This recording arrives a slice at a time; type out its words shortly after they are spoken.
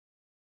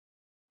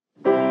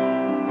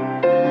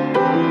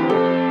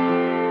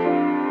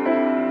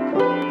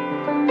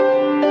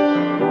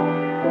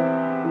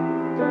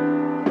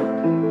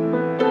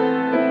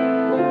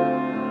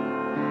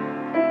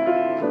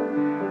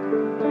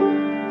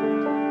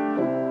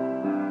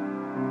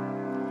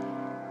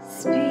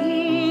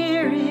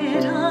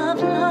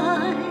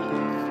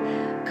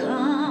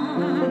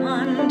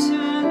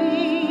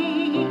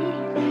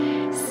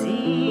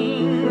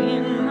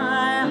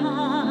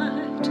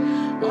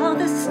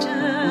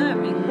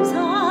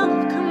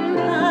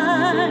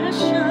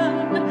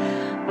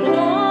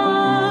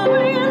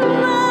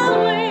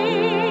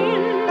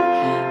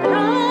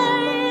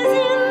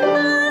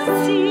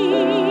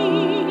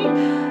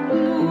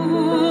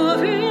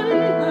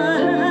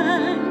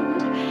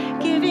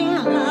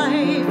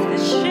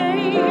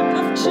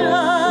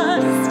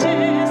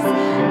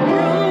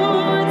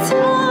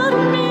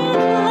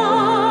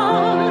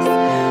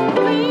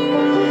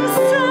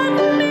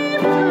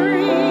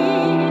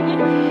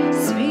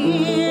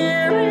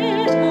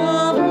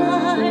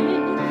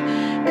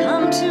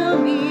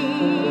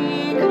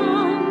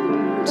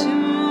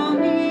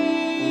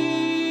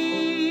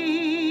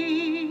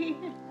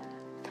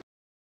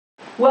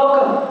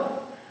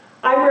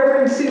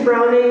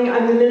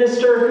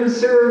minister who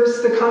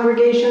serves the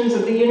congregations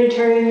of the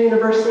Unitarian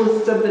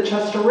Universalists of the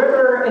Chester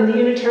River and the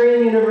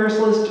Unitarian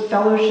Universalist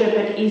Fellowship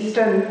at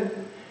Easton.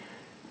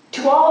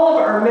 To all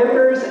of our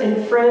members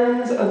and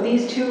friends of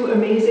these two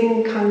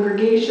amazing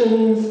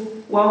congregations,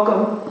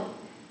 welcome.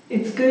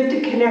 It's good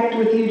to connect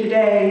with you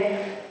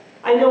today.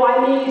 I know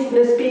I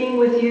miss being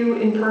with you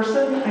in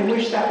person. I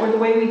wish that were the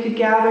way we could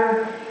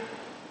gather.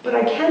 But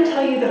I can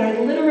tell you that I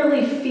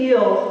literally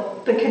feel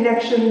the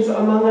connections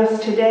among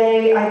us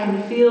today. I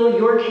can feel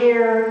your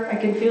care. I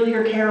can feel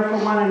your care for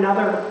one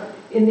another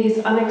in these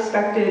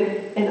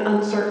unexpected and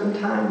uncertain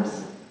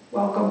times.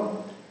 Welcome.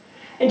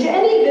 And to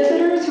any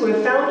visitors who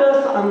have found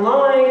us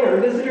online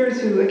or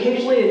visitors who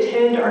occasionally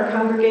attend our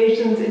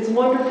congregations, it's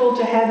wonderful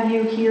to have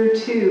you here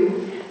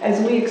too as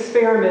we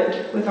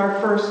experiment with our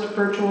first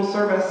virtual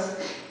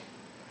service.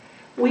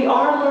 We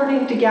are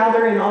learning to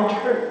gather in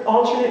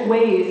alternate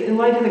ways in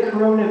light of the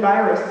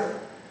coronavirus.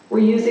 We're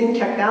using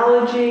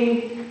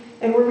technology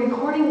and we're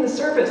recording the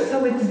service,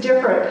 so it's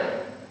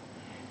different.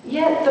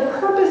 Yet the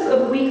purpose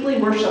of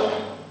weekly worship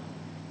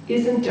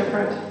isn't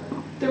different.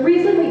 The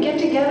reason we get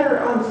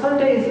together on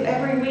Sundays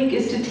every week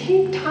is to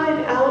take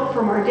time out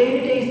from our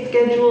day-to-day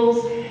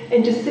schedules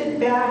and to sit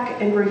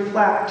back and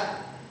reflect,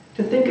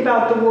 to think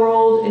about the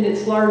world in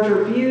its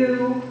larger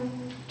view,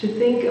 to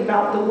think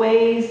about the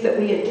ways that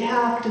we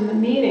adapt and the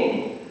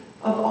meaning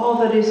of all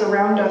that is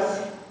around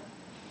us.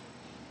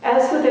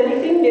 As with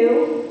anything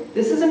new,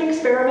 this is an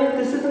experiment.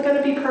 This isn't going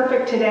to be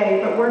perfect today,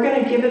 but we're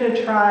going to give it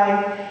a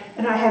try.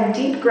 And I have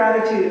deep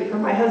gratitude for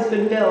my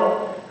husband,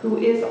 Bill, who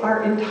is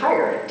our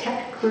entire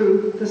tech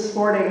crew this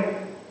morning.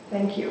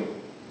 Thank you.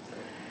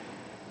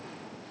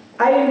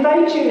 I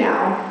invite you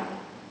now,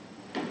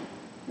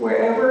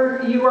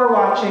 wherever you are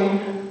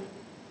watching,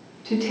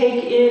 to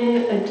take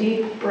in a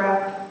deep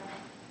breath.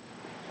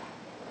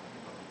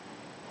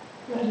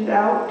 Let it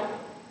out.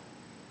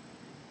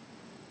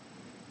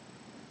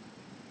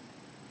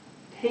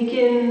 Take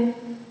in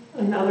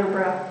another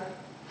breath.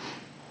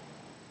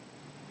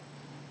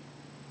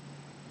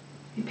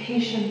 Be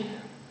patient.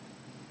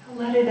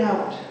 Let it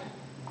out.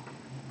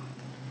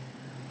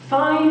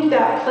 Find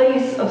that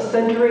place of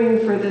centering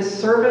for this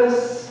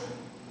service,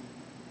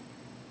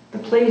 the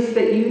place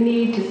that you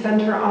need to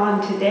center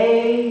on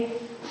today,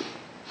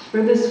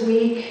 for this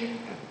week,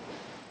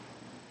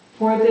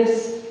 for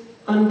this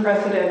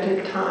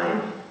unprecedented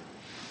time.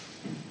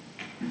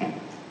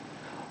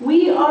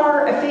 We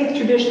are a faith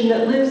tradition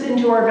that lives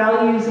into our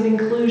values of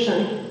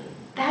inclusion.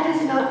 That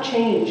has not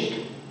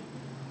changed.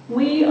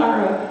 We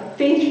are a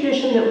faith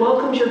tradition that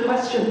welcomes your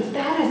questions.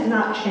 That has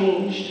not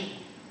changed.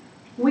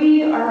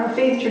 We are a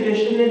faith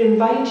tradition that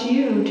invites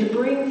you to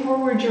bring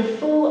forward your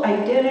full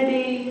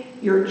identity,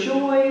 your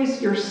joys,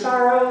 your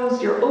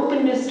sorrows, your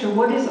openness to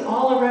what is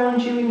all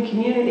around you in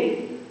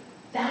community.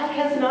 That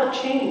has not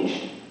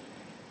changed.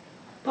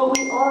 But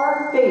we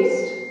are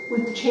faced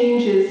with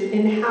changes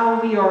in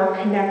how we are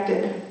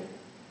connected.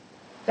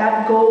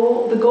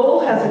 The goal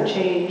hasn't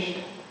changed,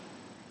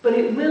 but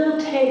it will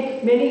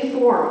take many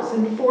forms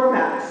and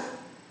formats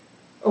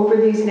over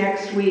these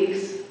next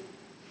weeks.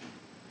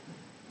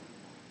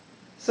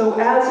 So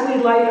as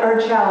we light our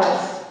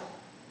chalice,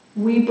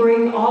 we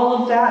bring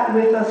all of that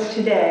with us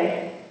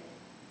today.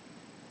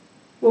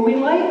 When we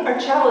light our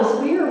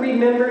chalice, we are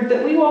remembered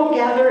that we won't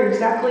gather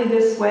exactly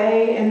this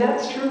way, and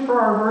that's true for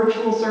our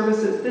virtual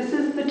services. This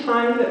is the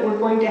time that we're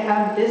going to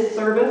have this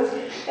service,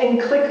 and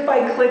click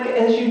by click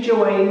as you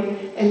join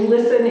and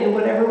listen in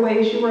whatever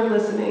ways you are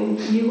listening,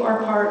 you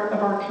are part of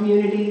our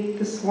community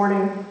this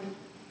morning.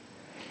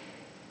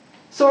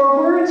 So our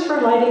words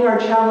for lighting our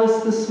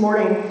chalice this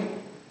morning.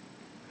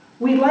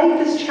 We light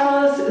this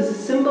chalice as a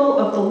symbol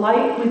of the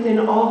light within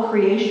all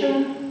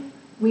creation.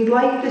 We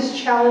light this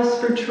chalice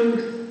for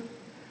truth.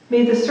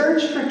 May the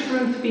search for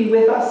truth be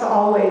with us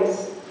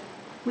always.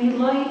 We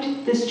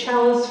light this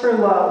chalice for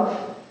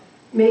love.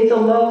 May the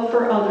love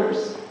for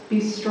others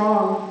be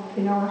strong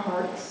in our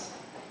hearts.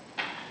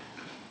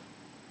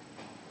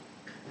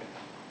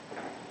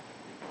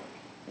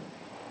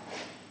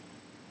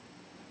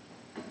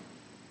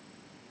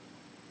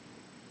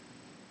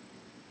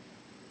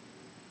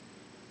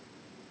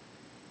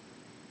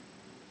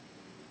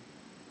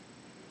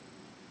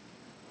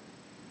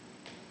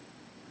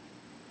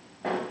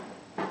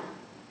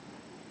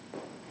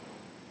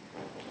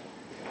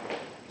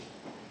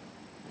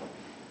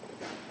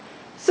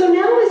 So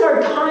now is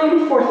our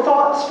time for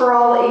thoughts for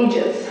all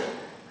ages.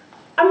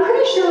 I'm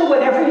pretty sure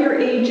whatever your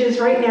age is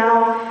right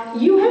now,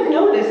 you have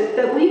noticed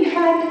that we've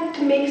had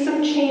to make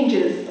some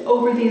changes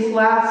over these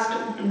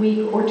last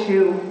week or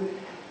two.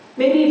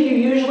 Maybe if you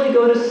usually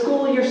go to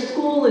school, your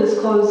school is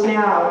closed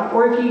now.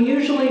 Or if you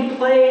usually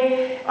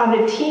play on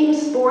a team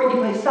sport, you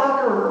play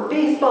soccer or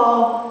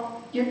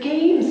baseball, your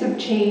games have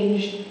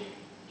changed.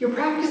 Your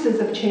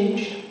practices have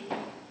changed.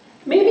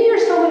 Maybe you're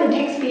someone who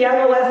takes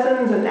piano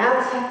lessons and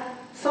that's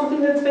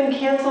something that's been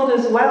canceled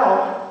as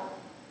well.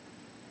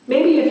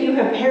 Maybe if you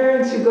have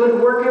parents who go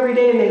to work every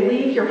day and they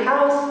leave your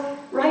house,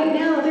 right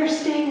now they're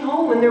staying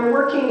home and they're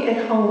working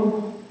at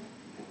home.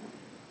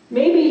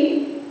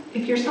 Maybe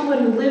If you're someone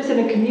who lives in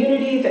a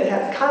community that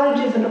has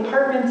cottages and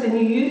apartments and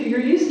you're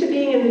used to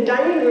being in the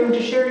dining room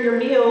to share your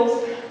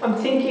meals, I'm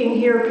thinking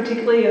here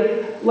particularly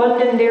of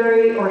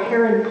Londonderry or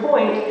Heron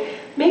Point,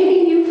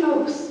 maybe you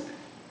folks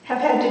have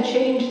had to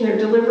change and they're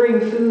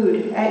delivering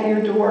food at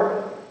your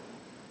door.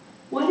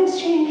 What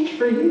has changed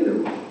for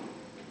you?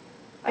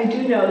 I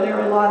do know there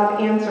are a lot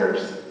of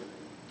answers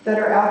that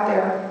are out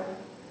there.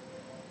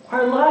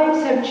 Our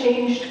lives have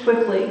changed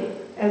quickly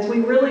as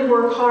we really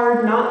work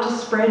hard not to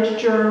spread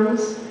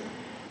germs.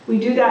 We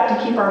do that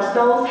to keep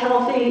ourselves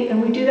healthy,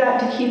 and we do that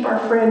to keep our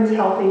friends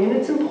healthy, and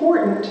it's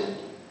important.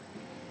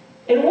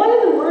 And one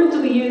of the words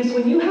we use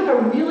when you have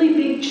a really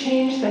big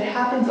change that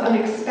happens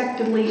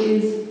unexpectedly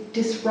is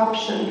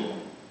disruption.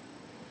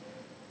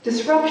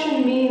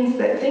 Disruption means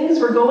that things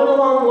were going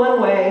along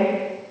one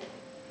way,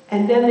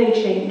 and then they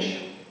change.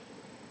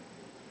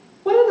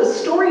 One of the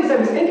stories I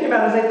was thinking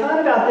about as I thought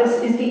about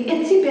this is the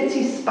itsy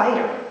bitsy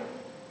spider.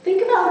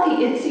 Think about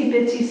the itsy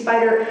bitsy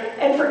spider,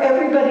 and for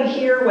everybody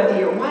here, whether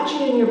you're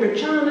watching in your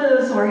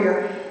pajamas or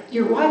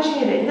you're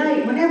watching it at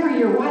night, whenever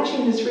you're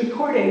watching this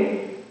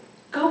recording,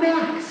 go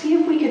back, see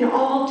if we can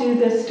all do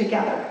this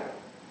together.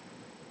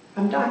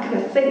 I'm not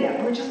going to sing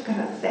it, we're just going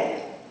to say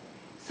it.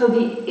 So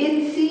the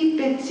itsy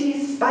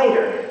bitsy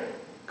spider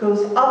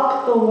goes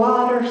up the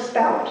water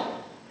spout,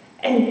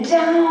 and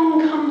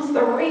down comes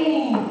the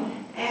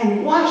rain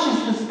and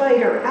washes the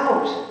spider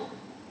out.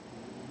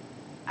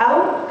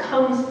 Out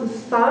comes the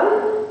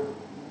sun,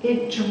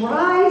 it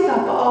dries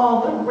up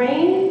all the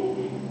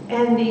rain,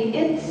 and the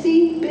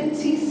itsy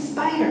bitsy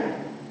spider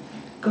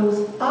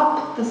goes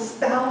up the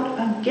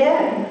spout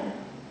again.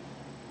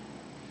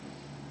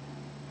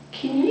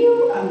 Can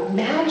you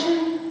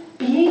imagine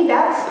being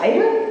that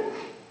spider?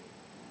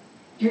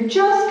 You're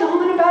just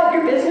going about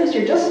your business,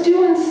 you're just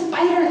doing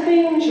spider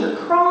things, you're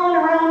crawling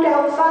around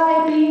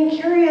outside being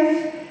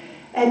curious,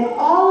 and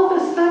all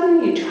of a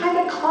sudden you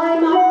try to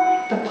climb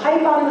up the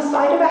pipe on the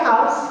side of a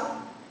house.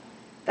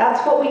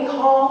 That's what we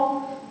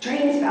call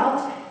drain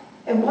spouts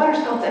and water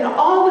spouts, and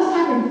all of a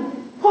sudden,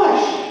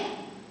 whoosh,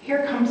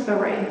 here comes the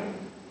rain.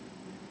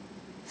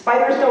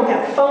 Spiders don't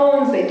have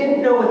phones, they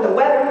didn't know what the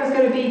weather was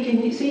going to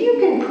be, so you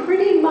can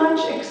pretty much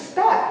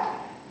expect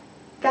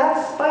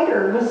that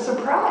spider was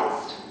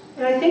surprised.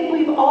 And I think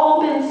we've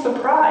all been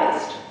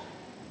surprised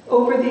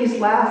over these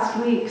last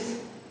weeks.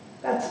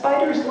 That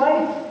spider's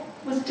life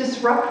was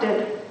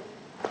disrupted.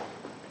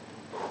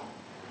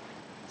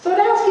 So I'd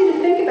ask you to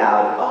think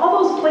about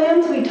all those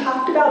plans we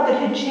talked about that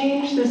had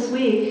changed this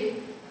week.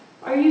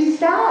 Are you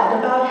sad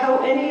about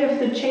how any of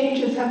the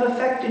changes have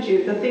affected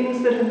you, the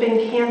things that have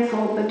been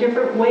canceled, the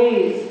different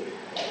ways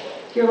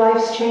your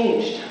life's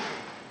changed?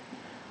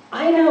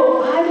 I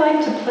know I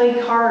like to play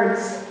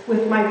cards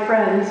with my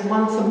friends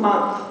once a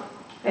month.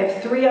 I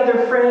have 3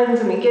 other friends,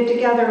 and we get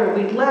together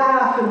and we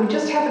laugh and we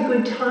just have a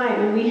good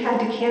time, and we had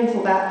to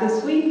cancel that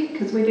this week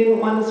because we didn't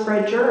want to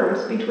spread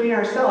germs between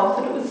ourselves,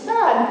 and it was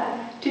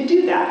sad to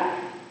do that.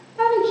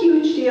 Not a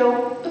huge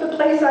deal, but a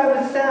place I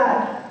was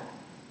sad.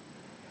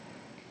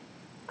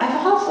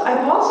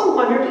 I've also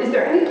wondered, is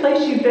there any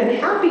place you've been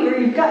happy or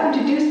you've gotten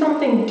to do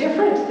something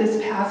different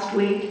this past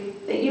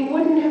week that you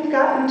wouldn't have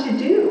gotten to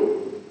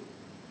do?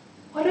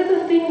 What are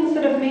the things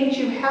that have made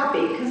you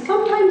happy? Because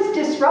sometimes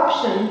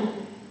disruption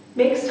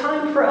makes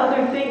time for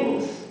other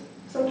things.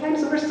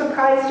 Sometimes we're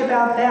surprised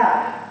about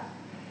that.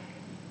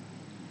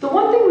 The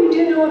one thing we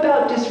do know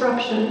about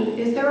disruption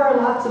is there are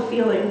lots of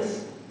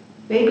feelings.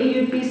 Maybe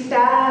you'd be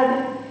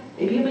sad,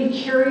 maybe you'd be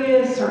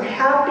curious or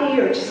happy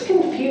or just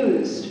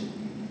confused.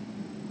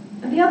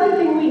 And the other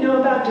thing we know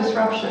about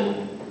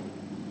disruption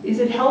is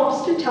it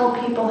helps to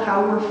tell people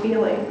how we're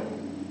feeling.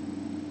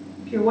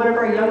 If you're one of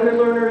our younger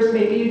learners,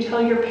 maybe you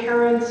tell your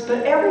parents,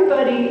 but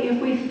everybody,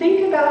 if we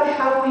think about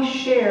how we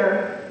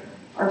share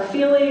our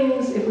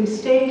feelings, if we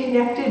stay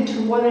connected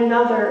to one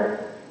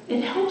another,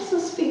 it helps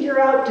us figure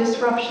out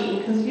disruption,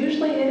 because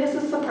usually it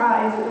is a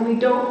surprise and we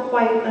don't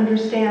quite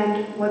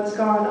understand what's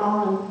gone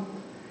on.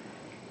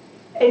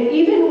 And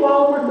even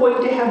while we're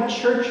going to have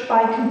church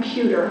by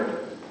computer,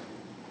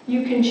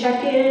 you can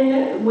check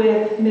in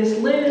with Miss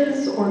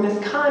Liz or Miss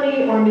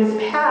Connie or Miss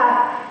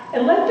Pat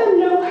and let them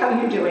know how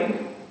you're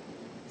doing.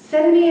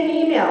 Send me an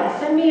email,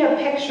 send me a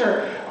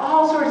picture,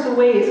 all sorts of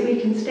ways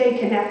we can stay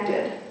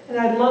connected. And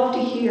I'd love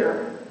to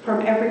hear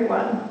from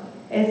everyone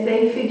as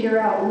they figure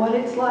out what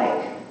it's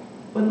like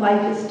when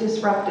life is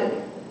disrupted.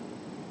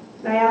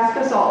 And I ask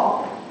us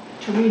all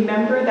to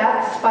remember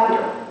that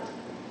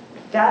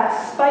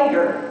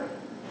spider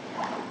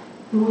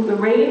who the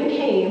rain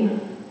came,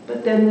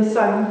 but then the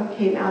sun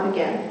came out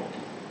again.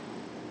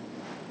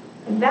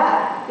 And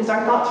that is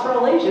our Thoughts for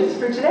All Ages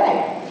for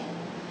today.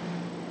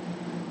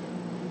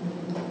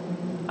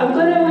 I'm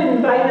going to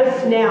invite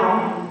us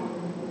now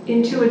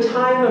into a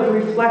time of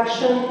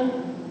reflection,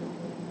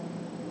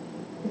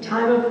 a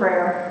time of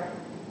prayer.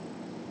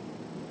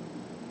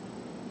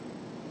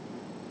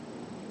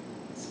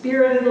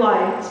 Spirit of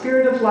life,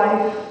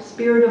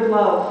 Spirit of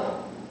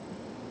love,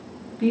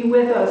 be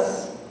with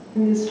us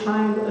in this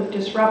time of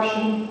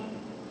disruption.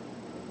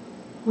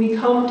 We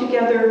come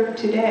together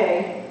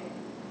today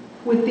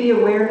with the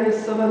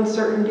awareness of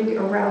uncertainty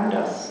around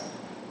us.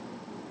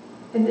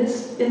 And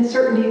this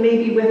uncertainty may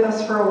be with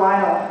us for a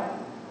while.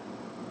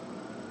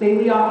 May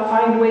we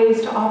find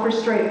ways to offer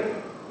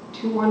strength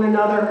to one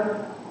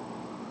another.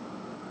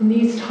 In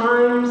these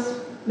times,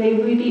 may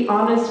we be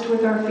honest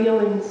with our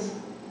feelings.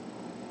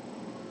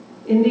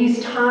 In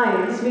these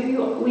times, may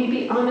we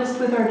be honest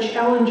with our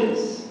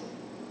challenges.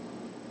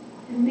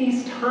 In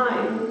these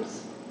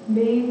times,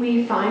 may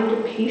we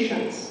find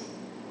patience.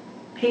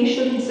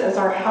 Patience as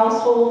our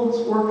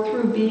households work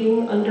through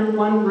being under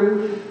one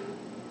roof.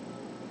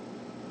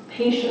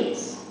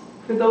 Patience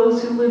for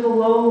those who live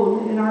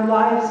alone in our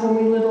lives when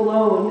we live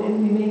alone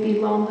and we may be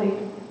lonely.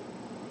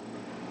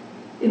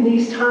 In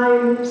these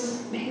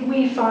times, may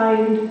we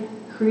find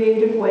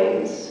creative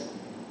ways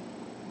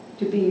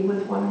to be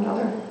with one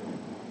another.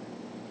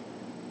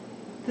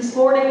 This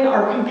morning,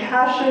 our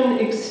compassion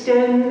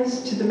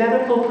extends to the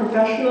medical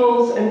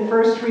professionals and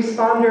first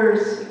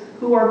responders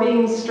who are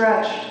being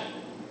stretched.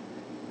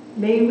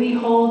 May we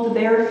hold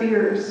their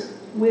fears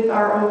with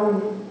our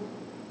own.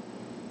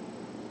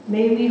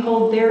 May we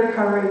hold their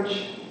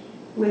courage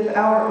with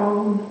our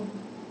own.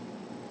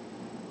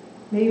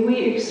 May we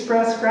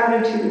express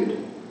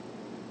gratitude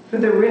for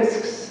the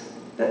risks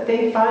that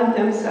they find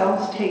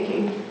themselves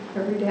taking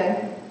every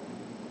day.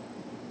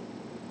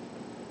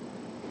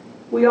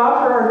 We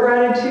offer our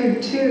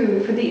gratitude,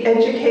 too, for the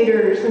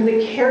educators and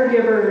the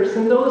caregivers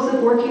and those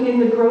working in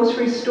the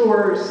grocery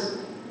stores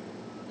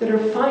that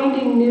are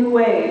finding new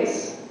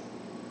ways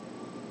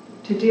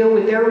to deal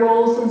with their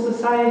roles in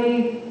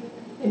society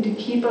and to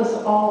keep us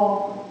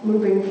all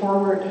moving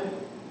forward.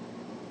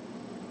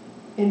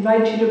 I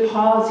invite you to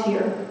pause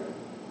here.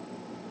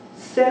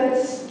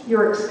 Sense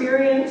your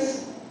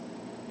experience,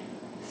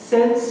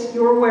 sense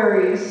your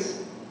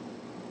worries,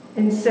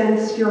 and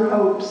sense your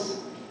hopes.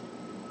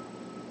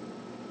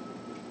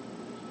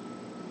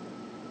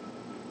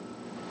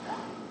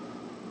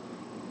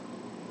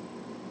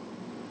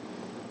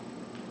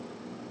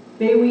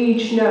 May we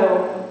each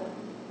know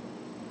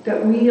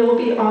that we'll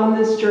be on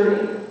this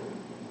journey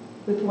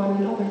with one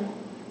another.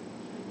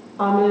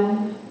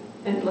 Amen,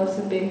 and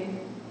blessed be.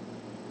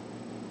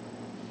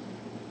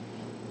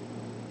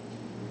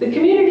 The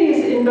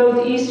communities in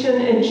both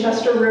Easton and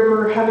Chester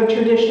River have a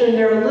tradition.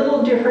 They're a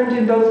little different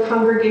in both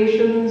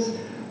congregations,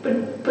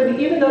 but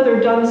even though they're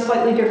done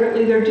slightly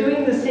differently, they're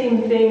doing the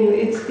same thing.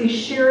 It's the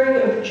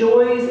sharing of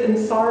joys and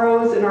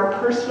sorrows in our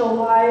personal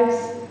lives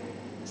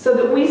so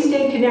that we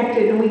stay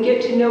connected and we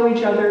get to know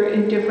each other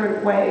in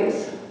different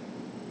ways.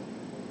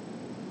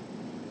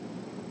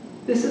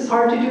 This is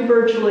hard to do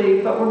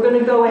virtually, but we're going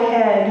to go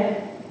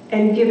ahead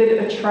and give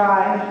it a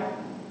try.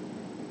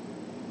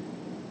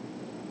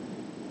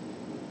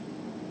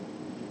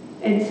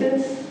 And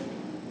since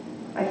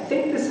I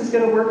think this is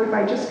going to work if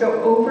I just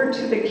go over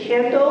to the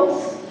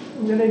candles,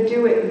 I'm going to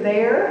do it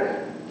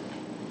there.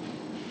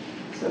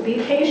 So be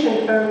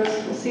patient, folks.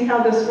 We'll see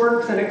how this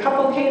works. And a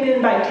couple came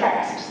in by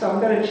text, so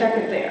I'm going to check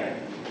it there.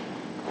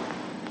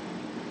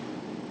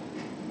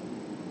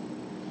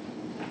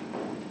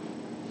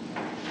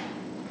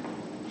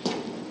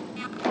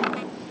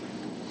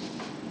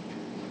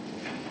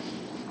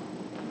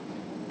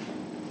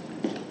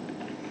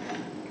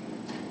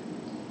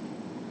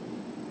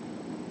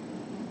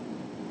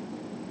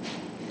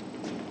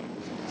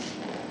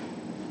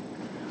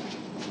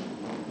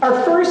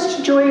 Our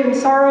first joy and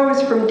sorrow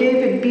is from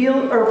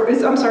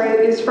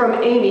is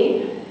from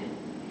Amy.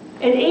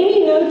 And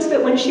Amy notes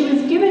that when she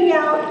was giving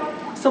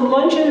out some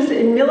lunches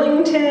in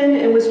Millington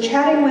and was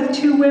chatting with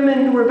two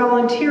women who were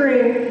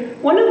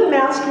volunteering, one of them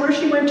asked where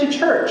she went to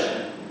church.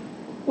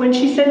 When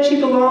she said she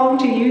belonged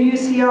to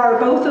UUCR,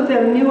 both of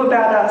them knew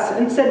about us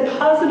and said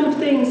positive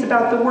things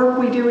about the work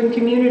we do in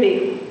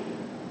community.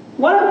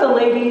 One of the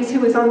ladies,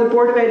 who was on the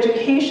Board of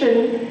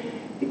Education,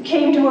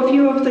 came to a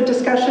few of the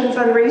discussions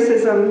on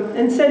racism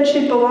and said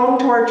she'd belong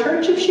to our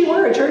church if she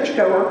were a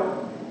churchgoer.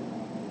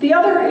 The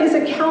other is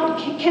a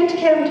Kent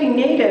County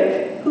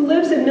native who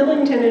lives in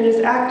Millington and is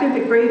active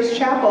at Graves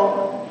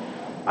Chapel.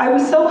 I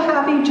was so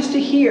happy just to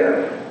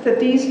hear that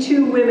these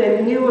two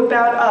women knew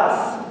about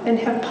us and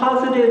have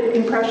positive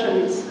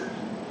impressions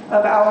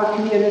of our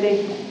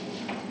community.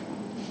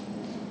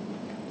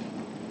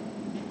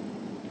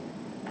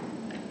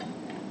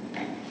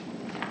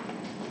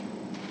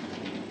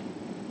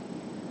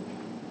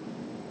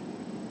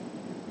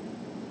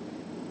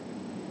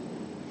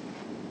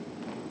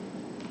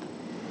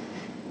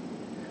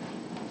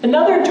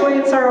 Another joy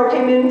and sorrow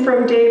came in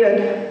from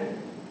David.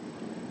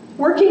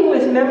 Working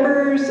with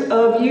members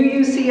of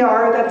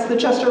UUCR, that's the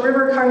Chester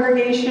River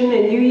Congregation,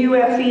 and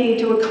UUFE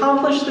to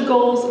accomplish the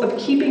goals of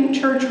keeping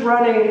church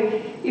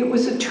running, it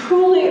was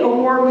truly a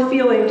warm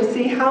feeling to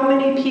see how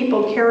many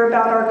people care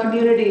about our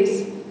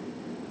communities.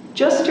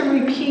 Just to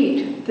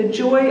repeat, the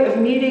joy of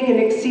meeting and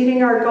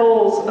exceeding our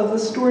goals of the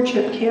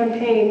stewardship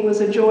campaign was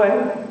a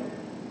joy.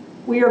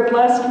 We are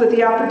blessed with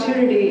the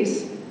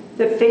opportunities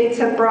that fates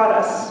have brought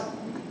us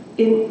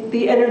in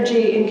the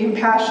energy and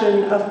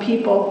compassion of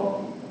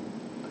people.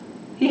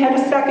 He had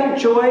a second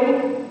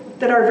joy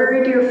that our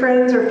very dear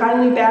friends are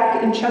finally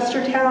back in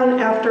Chestertown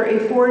after a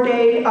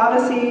 4-day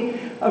odyssey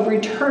of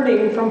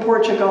returning from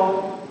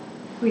Portugal.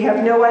 We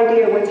have no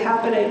idea what's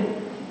happening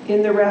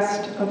in the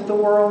rest of the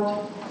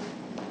world.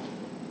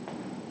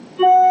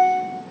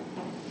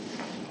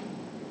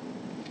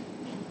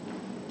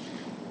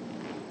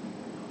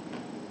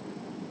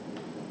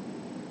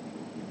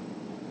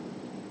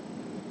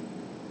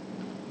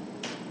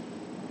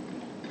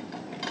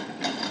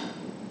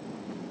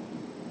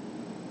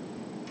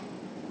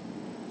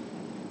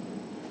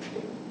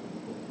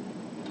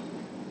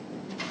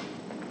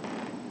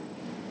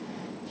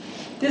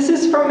 This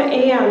is from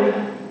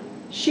Anne.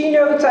 She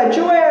notes, "A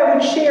joy I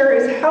would share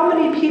is how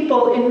many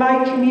people in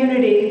my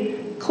community,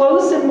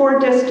 close and more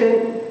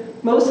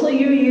distant, mostly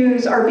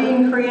UUs, are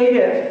being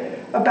creative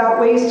about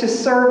ways to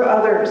serve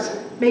others.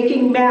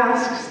 Making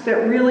masks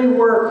that really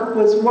work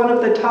was one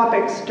of the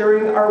topics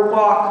during our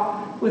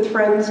walk with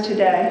friends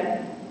today."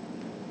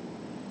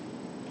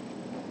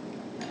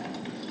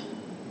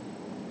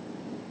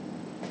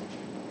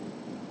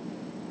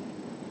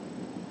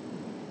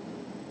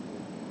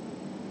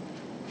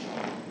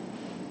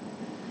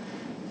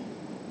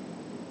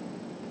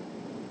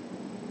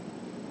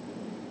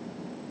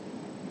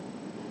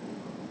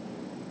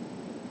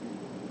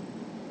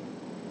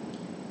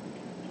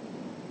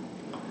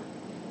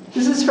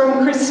 This is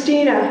from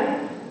Christina.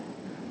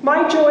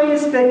 "My joy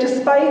is that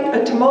despite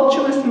a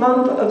tumultuous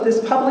month of this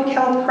public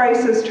health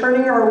crisis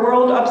turning our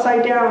world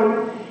upside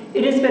down,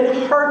 it has been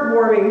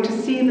heartwarming to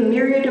see the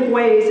myriad of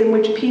ways in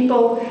which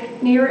people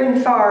near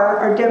and far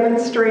are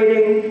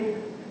demonstrating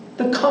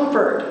the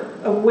comfort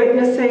of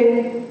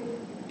witnessing,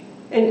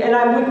 and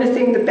I'm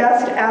witnessing the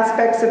best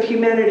aspects of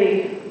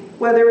humanity,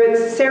 whether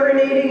it's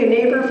serenading a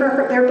neighbor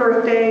for their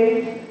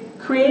birthday,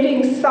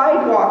 creating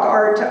sidewalk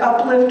art to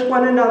uplift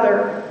one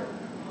another,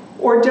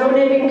 or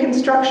donating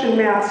construction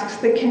masks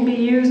that can be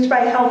used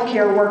by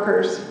healthcare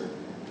workers.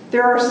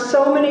 There are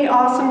so many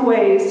awesome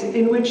ways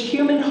in which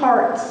human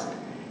hearts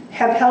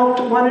have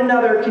helped one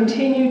another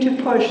continue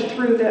to push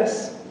through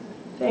this.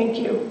 Thank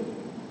you."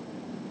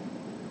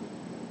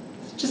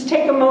 Just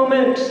take a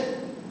moment,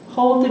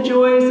 hold the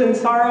joys and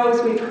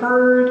sorrows we've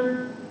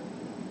heard,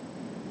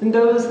 and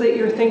those that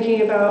you're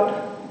thinking about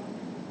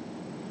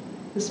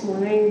this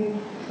morning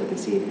or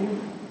this evening.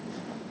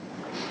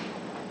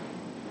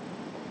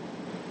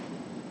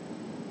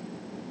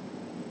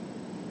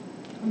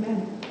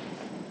 Amen.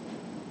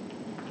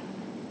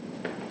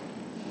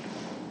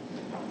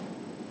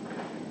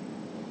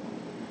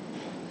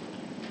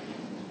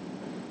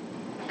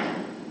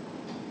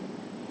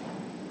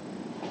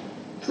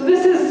 So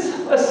this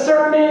is a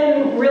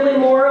sermon, really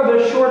more of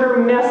a shorter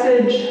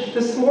message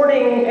this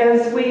morning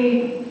as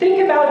we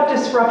think about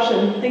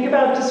disruption. Think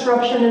about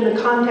disruption in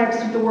the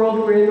context of the world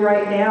we're in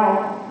right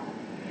now.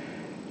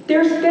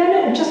 There's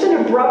been just an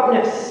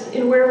abruptness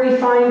in where we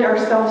find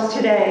ourselves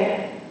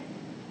today.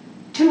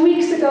 2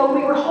 weeks ago,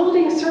 we were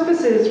holding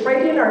services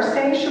right in our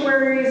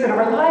sanctuaries, and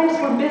our lives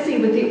were busy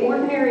with the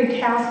ordinary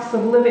tasks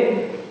of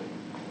living.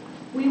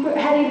 We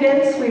had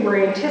events we were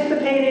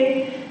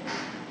anticipating,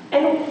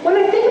 and when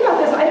I think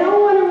about this, I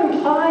don't want to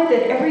imply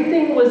that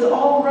everything was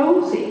all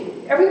rosy.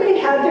 Everybody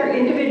had their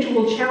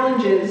individual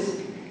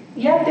challenges,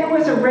 yet there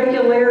was a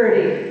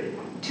regularity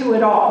to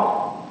it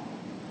all.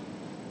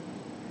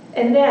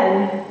 And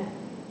then,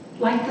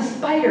 like the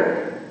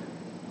spider,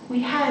 we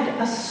had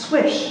a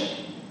swish.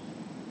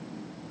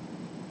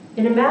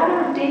 In a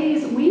matter of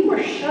days, we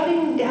were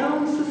shutting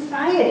down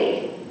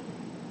society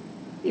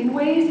in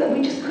ways that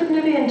we just couldn't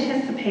have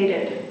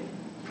anticipated.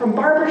 From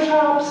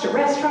barbershops to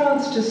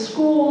restaurants to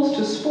schools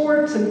to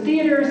sports and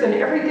theaters and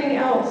everything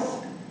else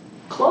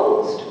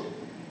closed.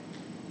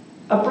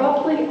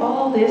 Abruptly,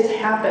 all this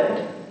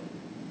happened.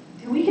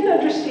 And we can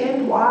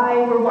understand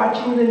why we're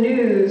watching the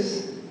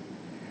news.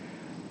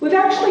 We've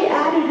actually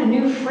added a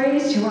new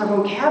phrase to our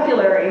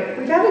vocabulary.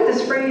 We've added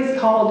this phrase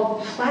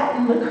called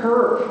flatten the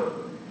curve.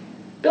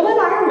 Bill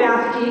and I are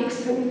math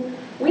geeks, and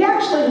we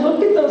actually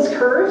looked at those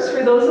curves.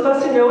 For those of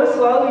us who know us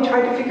well, we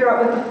tried to figure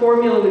out what the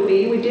formula would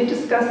be. We did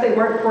discuss they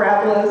weren't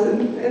parabolas,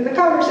 and the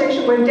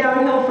conversation went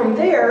downhill from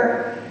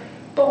there.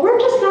 But we're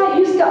just not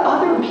used to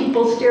other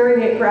people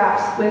staring at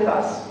graphs with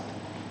us.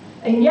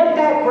 And yet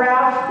that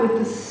graph with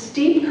the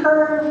steep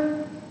curve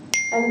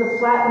and the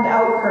flattened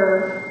out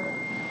curve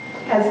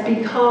has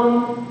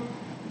become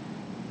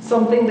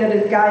something that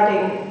is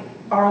guiding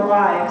our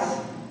lives.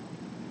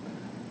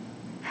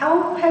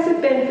 How has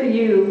it been for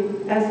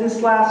you as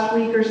this last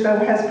week or so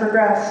has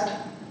progressed?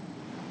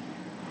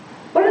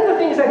 One of the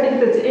things I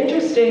think that's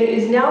interesting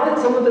is now that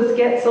some of us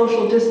get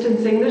social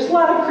distancing, there's a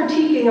lot of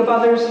critiquing of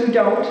others who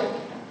don't,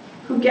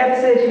 who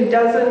gets it, who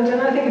doesn't, and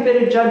I think a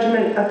bit of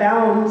judgment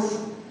abounds.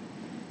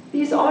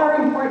 These are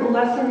important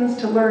lessons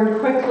to learn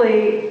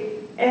quickly,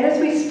 and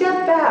as we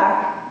step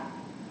back,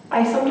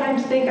 I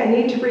sometimes think I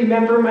need to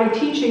remember my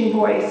teaching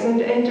voice and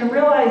to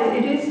realize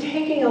it is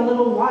taking a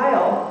little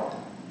while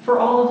for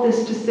all of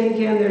this to sink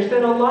in. There's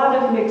been a lot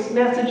of mixed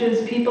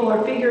messages. People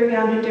are figuring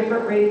out at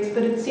different rates,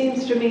 but it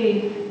seems to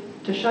me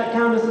to shut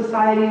down a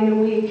society in a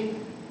week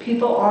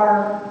People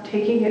are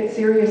taking it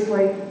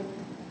seriously.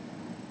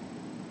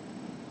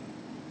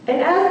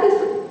 And as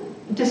this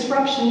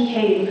disruption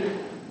came,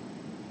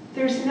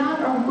 there's not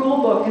a rule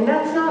book, and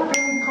that's not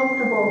very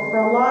comfortable for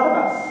a lot of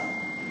us.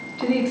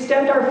 To the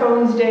extent our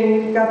phones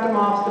ding, we've got them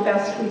off the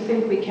best we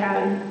think we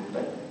can,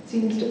 but it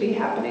seems to be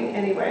happening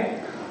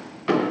anyway.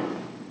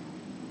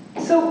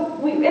 So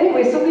we've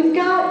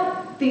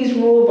got these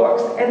rule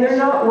books, and they're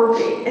not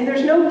working, and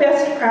there's no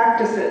best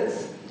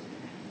practices.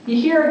 You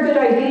hear a good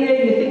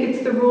idea, you think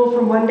it's the rule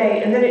from one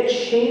day, and then it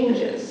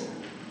changes.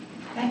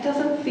 That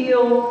doesn't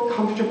feel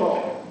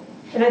comfortable.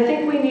 And I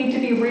think we need to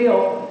be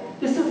real.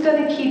 This is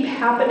going to keep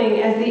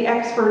happening as the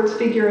experts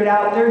figure it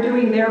out. They're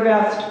doing their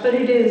best, but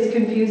it is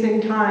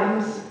confusing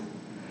times.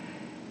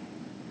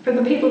 For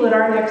the people that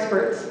aren't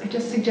experts, I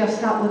just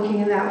suggest not looking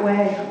in that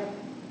way.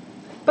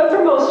 But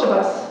for most of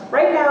us,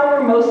 right now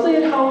we're mostly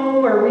at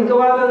home, or we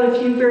go out on a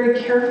few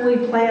very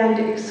carefully planned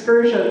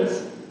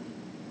excursions.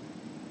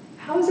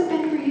 How has it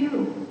been for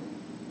you?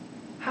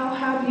 How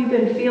have you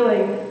been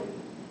feeling?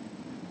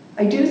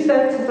 I do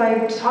sense, as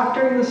I talked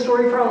during the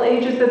Story for All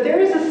Ages, that there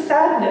is a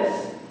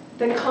sadness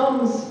that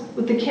comes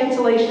with the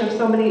cancellation of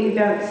so many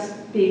events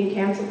being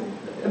canceled,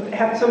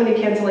 so many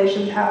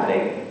cancellations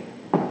happening.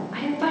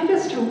 I invite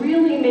us to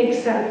really make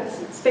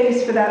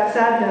space for that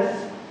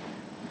sadness.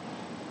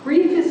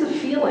 Grief is a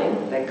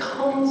feeling that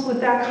comes with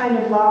that kind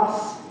of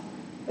loss.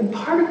 And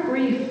part of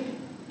grief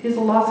is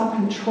a loss of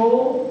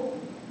control,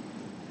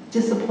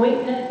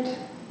 disappointment,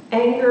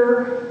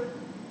 anger,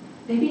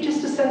 maybe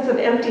just a sense of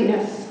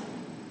emptiness.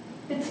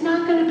 It's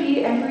not going to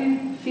be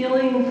every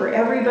feeling for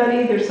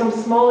everybody. There's some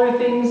smaller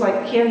things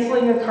like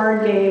canceling a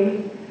card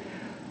game,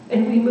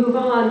 and we move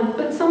on,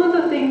 but some of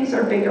the things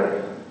are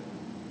bigger.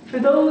 For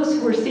those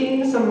who are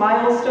seeing some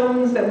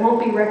milestones that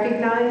won't be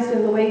recognized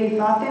in the way you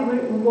thought they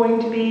were going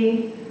to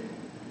be,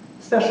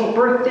 special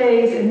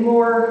birthdays and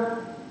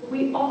more,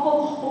 we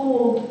all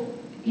hold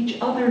each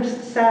other's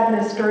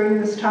sadness during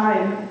this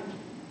time.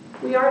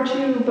 We are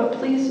too, but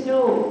please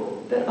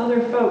know that other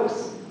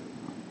folks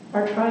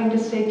are trying to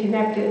stay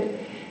connected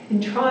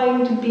and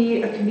trying to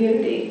be a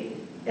community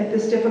at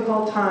this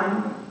difficult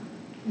time.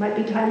 It might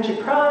be times you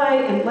cry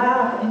and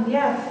laugh, and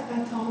yes,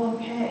 that's all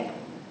okay.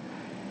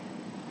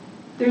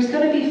 There's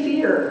going to be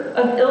fear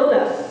of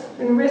illness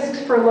and risks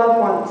for loved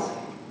ones.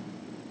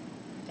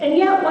 And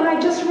yet, when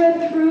I just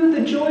read through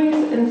the joys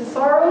and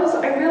sorrows,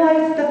 I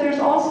realized that there's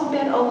also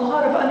been a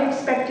lot of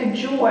unexpected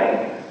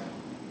joy,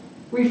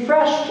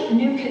 refreshed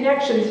new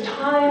connections,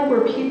 time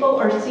where people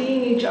are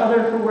seeing each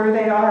other for where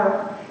they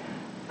are.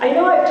 I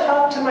know I've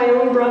talked to my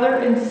own brother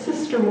and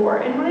sister more,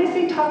 and when I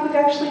say talk, we've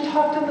actually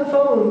talked on the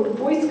phone,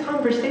 voice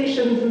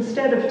conversations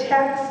instead of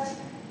texts,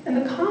 and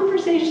the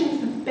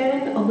conversations have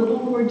been a little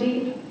more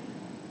deep.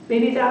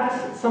 Maybe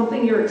that's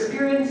something you're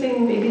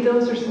experiencing, maybe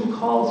those are some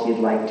calls you'd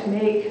like to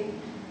make.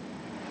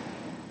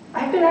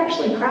 I've been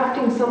actually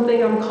crafting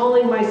something I'm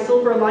calling my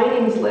silver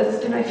linings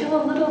list, and I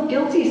feel a little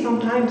guilty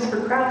sometimes for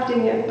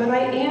crafting it, but I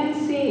am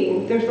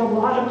seeing there's a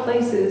lot of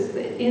places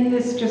that in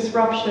this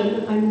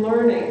disruption I'm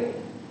learning.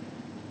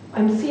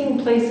 I'm seeing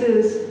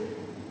places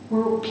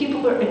where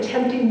people are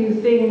attempting new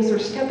things or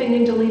stepping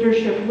into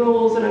leadership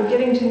roles, and I'm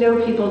getting to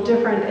know people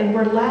different, and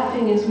we're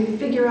laughing as we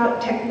figure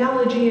out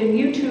technology and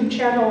YouTube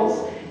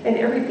channels and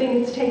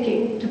everything it's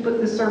taking to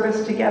put the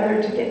service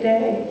together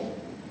today.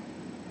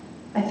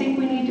 I think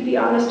we need to be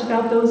honest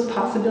about those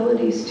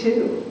possibilities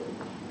too.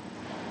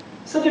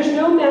 So there's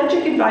no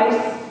magic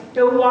advice,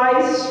 no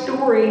wise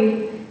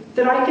story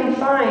that I can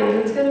find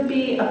that's going to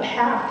be a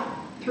path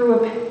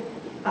through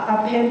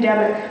a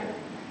pandemic.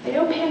 I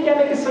know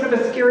pandemic is sort of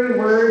a scary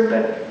word,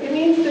 but it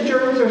means the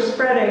germs are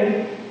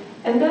spreading.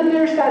 And then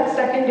there's that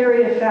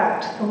secondary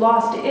effect, the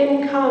lost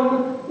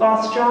income,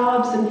 lost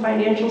jobs, and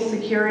financial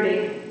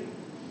security.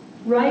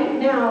 Right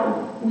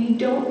now, we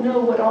don't know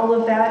what all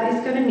of that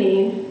is going to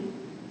mean.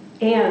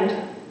 And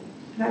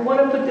I want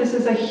to put this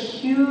as a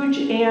huge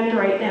and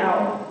right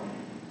now.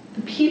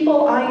 The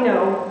people I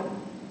know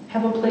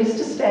have a place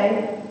to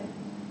stay,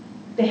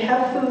 they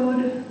have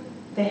food,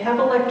 they have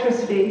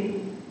electricity,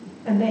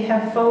 and they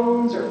have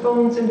phones or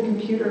phones and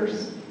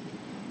computers.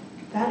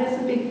 That is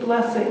a big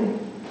blessing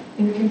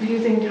in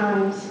confusing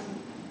times.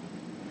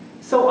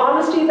 So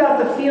honesty about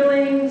the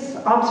feelings,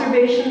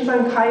 observations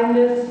on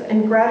kindness,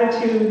 and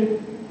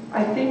gratitude,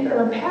 I think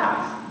are a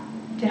path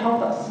to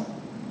help us.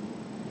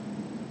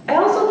 I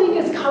also think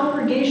as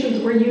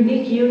congregations, we're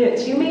unique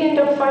units. You may end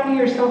up finding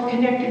yourself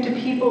connected to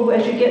people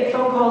as you get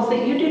phone calls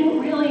that you didn't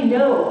really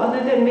know,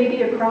 other than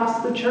maybe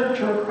across the church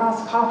or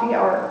across coffee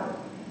hour.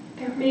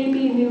 There may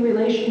be new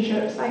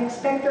relationships. I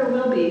expect there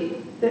will be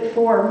that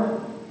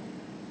form.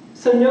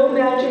 So no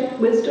magic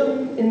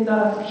wisdom in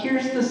the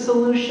here's the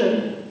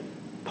solution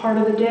part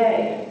of the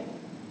day.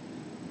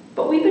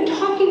 But we've been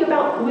talking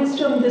about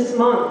wisdom this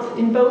month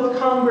in both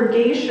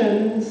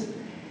congregations,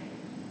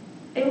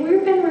 and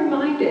we've been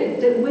reminded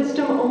that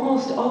wisdom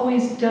almost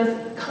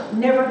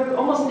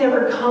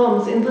never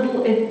comes in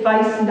little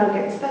advice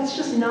nuggets. That's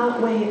just not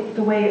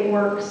the way it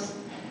works.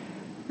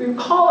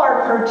 Recall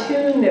our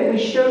cartoon that we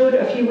showed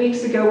a few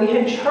weeks ago. We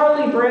had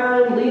Charlie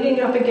Brown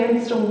leaning up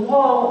against a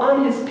wall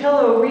on his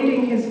pillow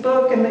reading his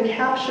book, and the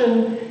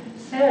caption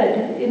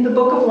said, "In the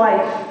book of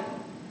life,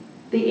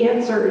 the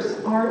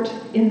answers aren't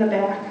in the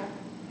back."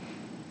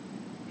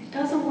 It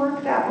doesn't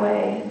work that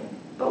way,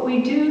 but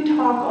we do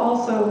talk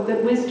also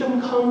that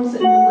wisdom comes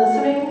in the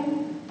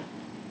listening.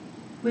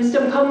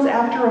 Wisdom comes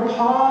after a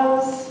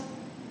pause.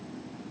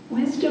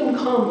 Wisdom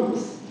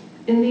comes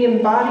in the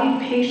embodied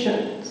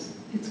patience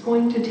it's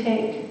going to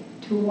take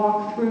to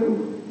walk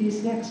through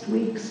these next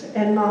weeks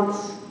and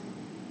months.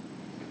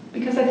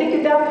 Because I think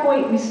at that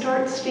point we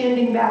start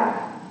standing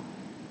back.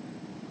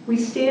 We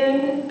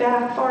stand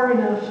back far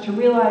enough to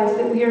realize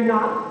that we are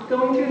not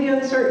going through the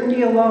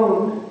uncertainty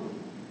alone.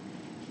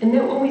 And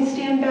that when we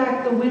stand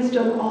back, the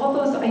wisdom, all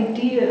those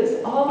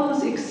ideas, all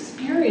those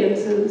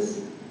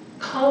experiences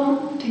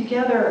come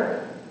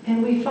together,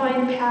 and we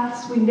find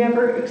paths we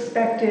never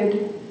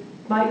expected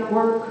might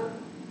work.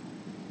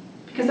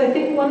 Because I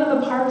think one of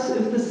the parts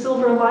of the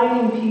silver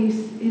lining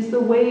piece is the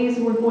ways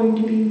we're going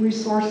to be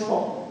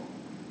resourceful.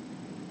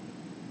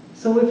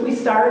 So if we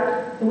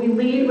start and we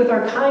lead with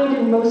our kind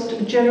and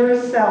most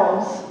generous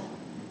selves,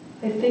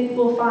 I think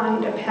we'll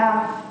find a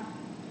path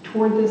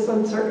toward this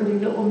uncertainty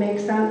that will make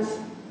sense.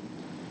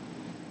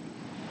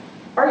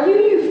 Our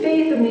UU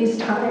faith in these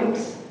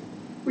times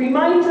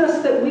reminds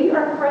us that we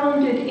are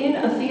grounded in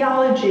a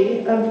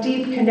theology of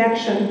deep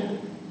connection.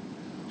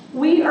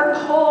 We are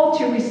called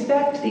to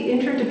respect the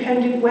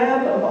interdependent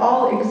web of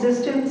all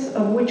existence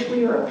of which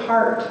we are a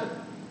part.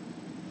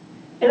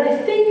 And I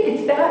think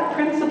it's that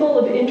principle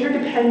of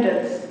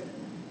interdependence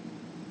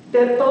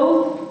that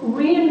both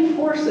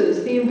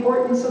reinforces the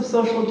importance of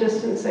social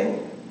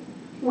distancing.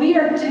 We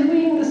are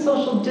doing the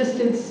social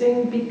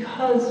distancing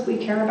because we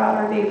care about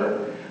our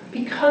neighbor,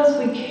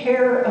 because we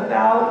care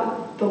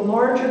about the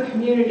larger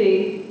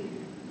community.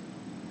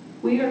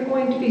 We are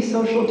going to be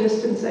social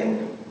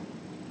distancing.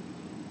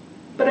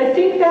 But I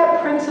think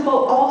that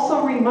principle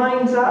also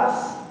reminds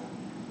us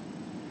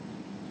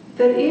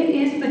that it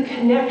is the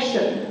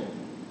connection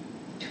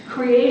to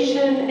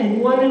creation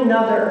and one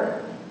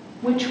another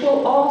which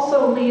will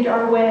also lead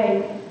our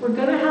way. We're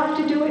going to have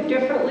to do it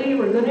differently.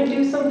 We're going to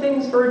do some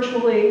things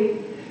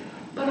virtually.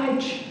 But I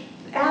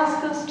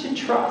ask us to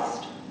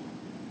trust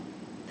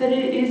that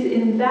it is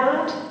in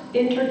that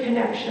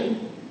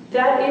interconnection,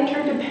 that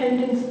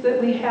interdependence that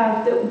we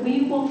have, that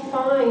we will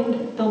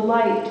find the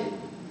light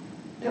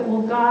that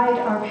will guide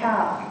our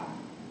path.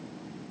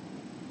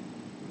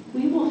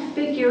 We will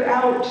figure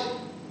out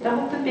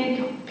not the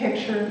big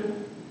picture,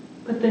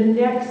 but the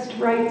next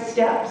right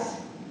steps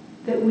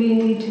that we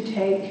need to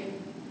take.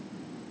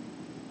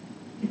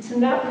 It's in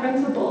that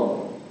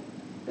principle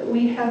that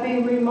we have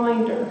a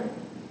reminder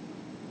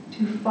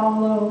to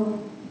follow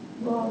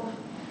love.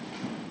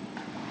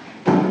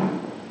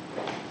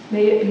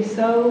 May it be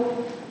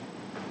so.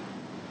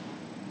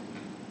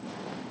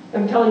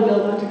 I'm telling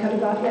Bill not to cut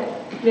it off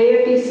yet. May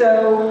it be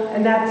so,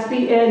 and that's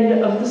the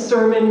end of the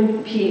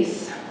sermon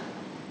piece.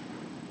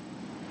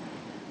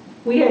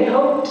 We had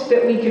hoped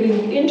that we could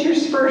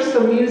intersperse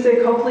some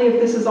music. Hopefully, if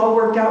this is all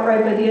worked out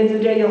right by the end of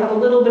the day, you'll have a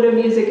little bit of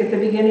music at the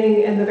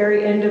beginning and the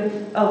very end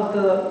of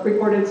the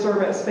recorded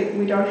service, but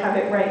we don't have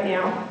it right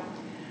now.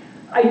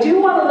 I do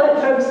want to let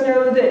folks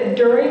know that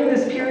during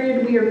this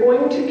period, we are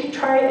going to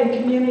try and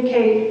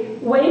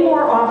communicate way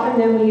more often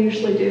than we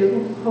usually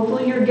do.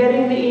 Hopefully you're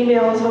getting the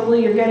emails,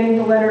 hopefully you're getting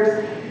the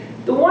letters.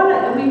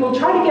 We will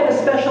try to get a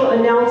special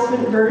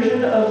announcement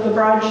version of the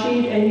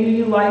broadsheet and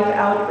UU Life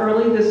out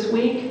early this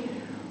week.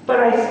 But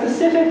I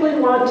specifically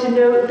want to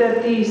note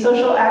that the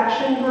Social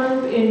Action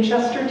Group in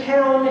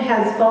Chestertown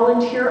has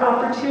volunteer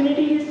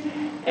opportunities.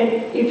 And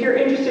if you're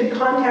interested,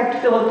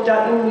 contact Philip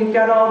Dutton. We've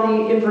got all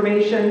the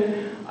information.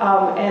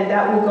 And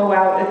that will go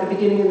out at the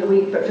beginning of the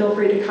week, but feel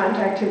free to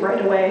contact him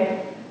right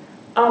away.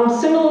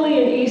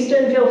 Similarly, in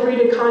Easton, feel free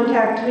to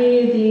contact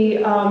me.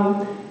 The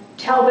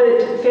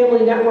Talbot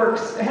Family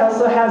Networks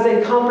also has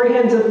a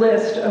comprehensive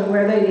list of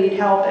where they need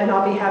help, and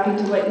I'll be happy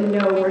to let you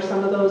know where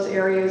some of those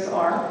areas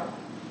are.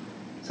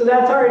 So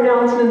that's our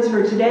announcements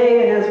for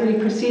today, and as we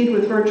proceed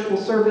with virtual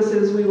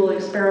services, we will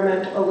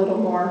experiment a little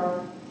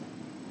more.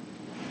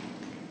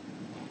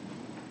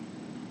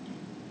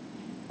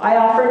 I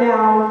offer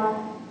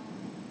now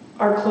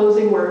our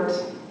closing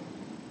words.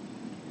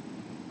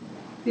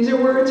 These are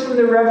words from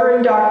the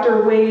Reverend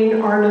Dr. Wayne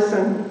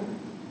Arneson,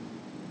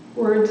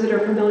 words that are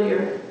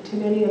familiar to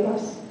many of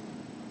us.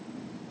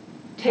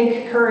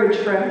 Take courage,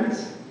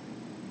 friends.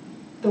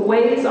 The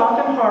way is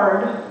often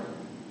hard,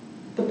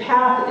 the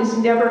path is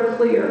never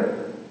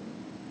clear,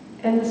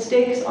 and the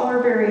stakes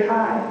are very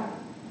high.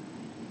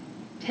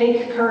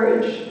 Take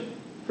courage,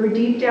 for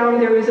deep down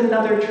there is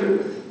another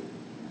truth.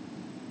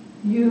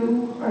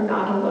 You are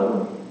not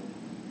alone.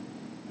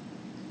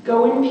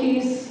 Go in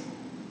peace,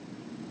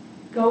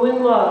 go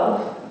in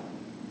love,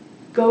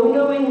 go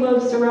knowing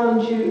love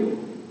surrounds you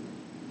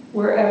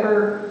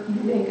wherever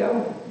you may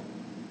go.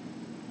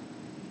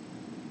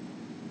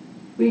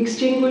 We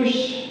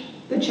extinguish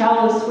the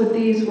chalice with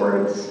these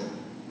words.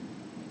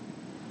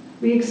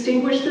 We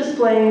extinguish this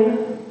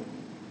flame,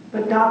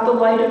 but not the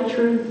light of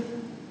truth,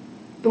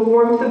 the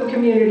warmth of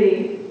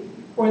community,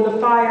 or the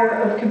fire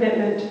of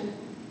commitment.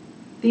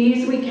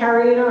 These we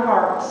carry in our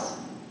hearts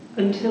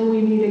until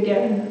we meet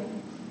again.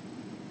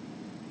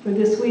 For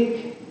this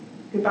week,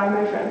 goodbye,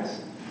 my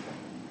friends.